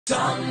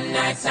Some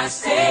nights I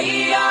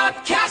stay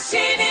up,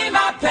 cashing in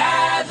my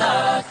bad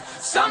luck.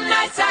 Some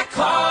nights I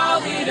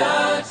call it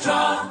a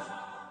draw.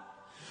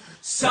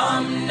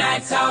 Some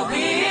nights I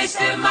wish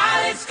that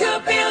my lips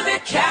could build a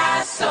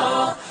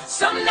castle.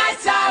 Some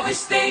nights I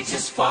wish they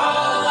just fall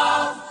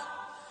off.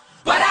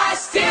 But I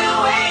still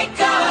wake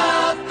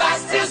up, I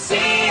still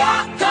see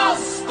your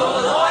ghost.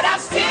 But Lord, I'm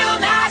still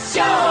not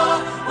sure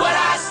what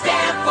I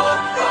stand for.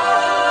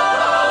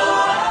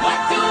 Oh, what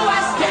do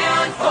I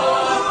stand for?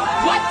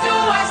 What do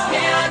I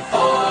stand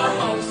for?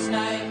 Most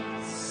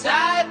nights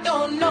I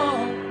don't know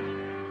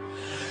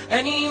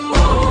anymore.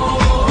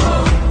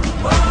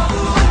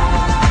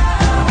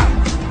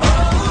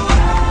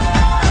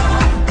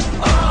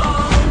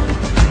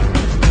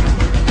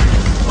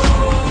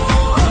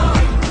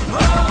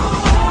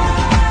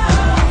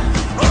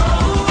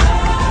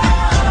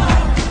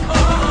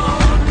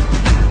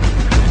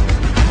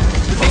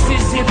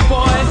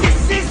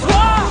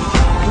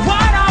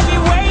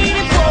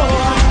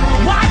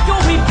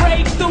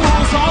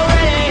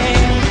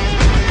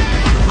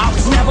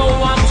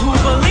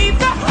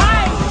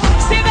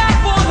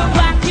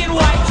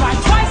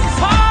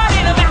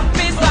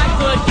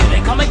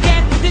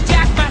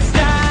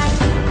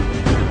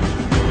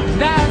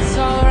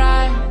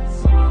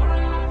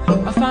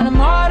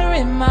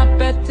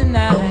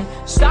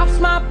 Stops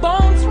my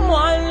bones from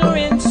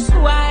wandering just who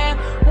I am,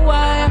 who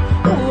I am,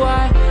 who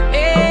I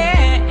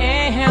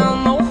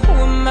am. Oh, who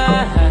am I?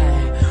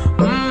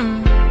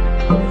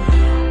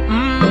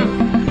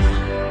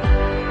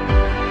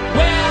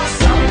 Well,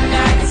 some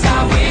nights I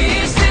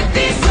wish that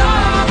this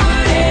all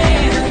would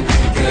end,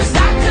 'cause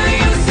I could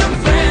use some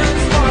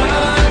friends for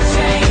a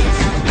change.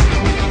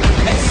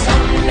 And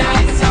some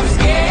nights I'm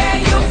scared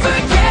you'll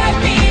forget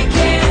me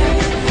again.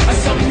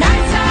 Some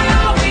nights I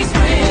always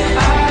win.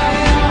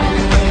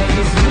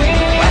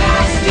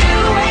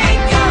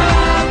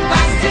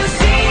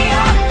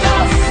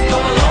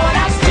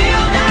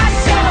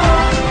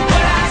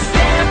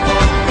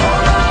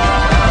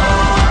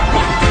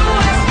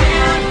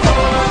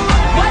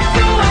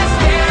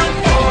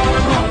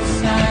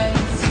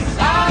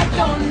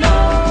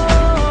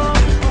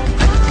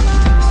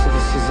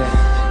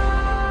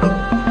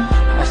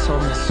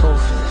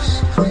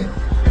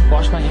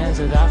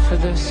 For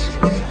this,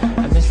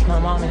 I miss my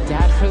mom and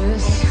dad for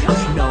this.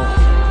 No,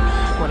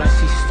 when I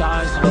see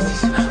stars,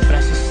 when I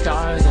see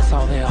stars, that's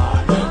all they are.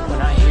 When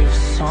I hear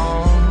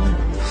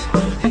songs,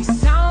 they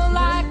sound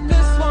like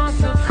this wants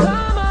to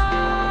come on.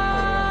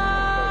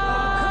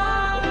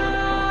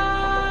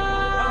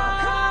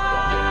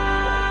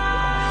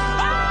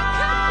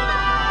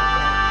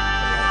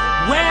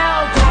 Well,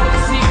 don't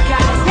see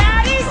guys,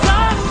 daddy's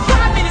on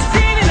 5 minutes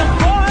in and I'm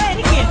bored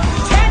again.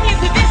 10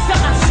 years of this,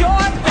 I'm not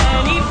sure if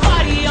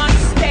anybody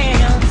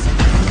understands.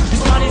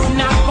 This one is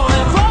not for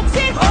the folks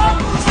at home.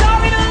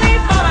 Sorry to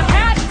leave, but I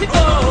had to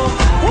go.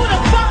 Who the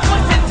fuck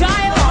wants to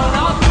die alone?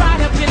 All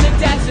cried up in the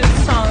desert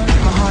sun.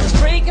 My heart is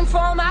breaking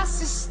for my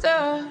sister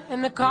and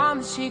the calm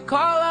that she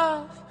called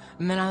off.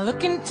 And then I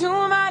look into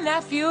my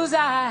nephew's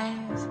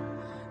eyes.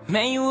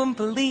 Man, you wouldn't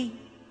believe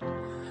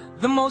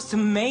the most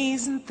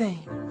amazing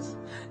things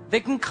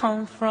that can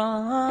come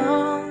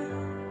from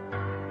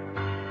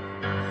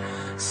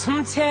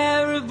some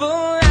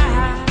terrible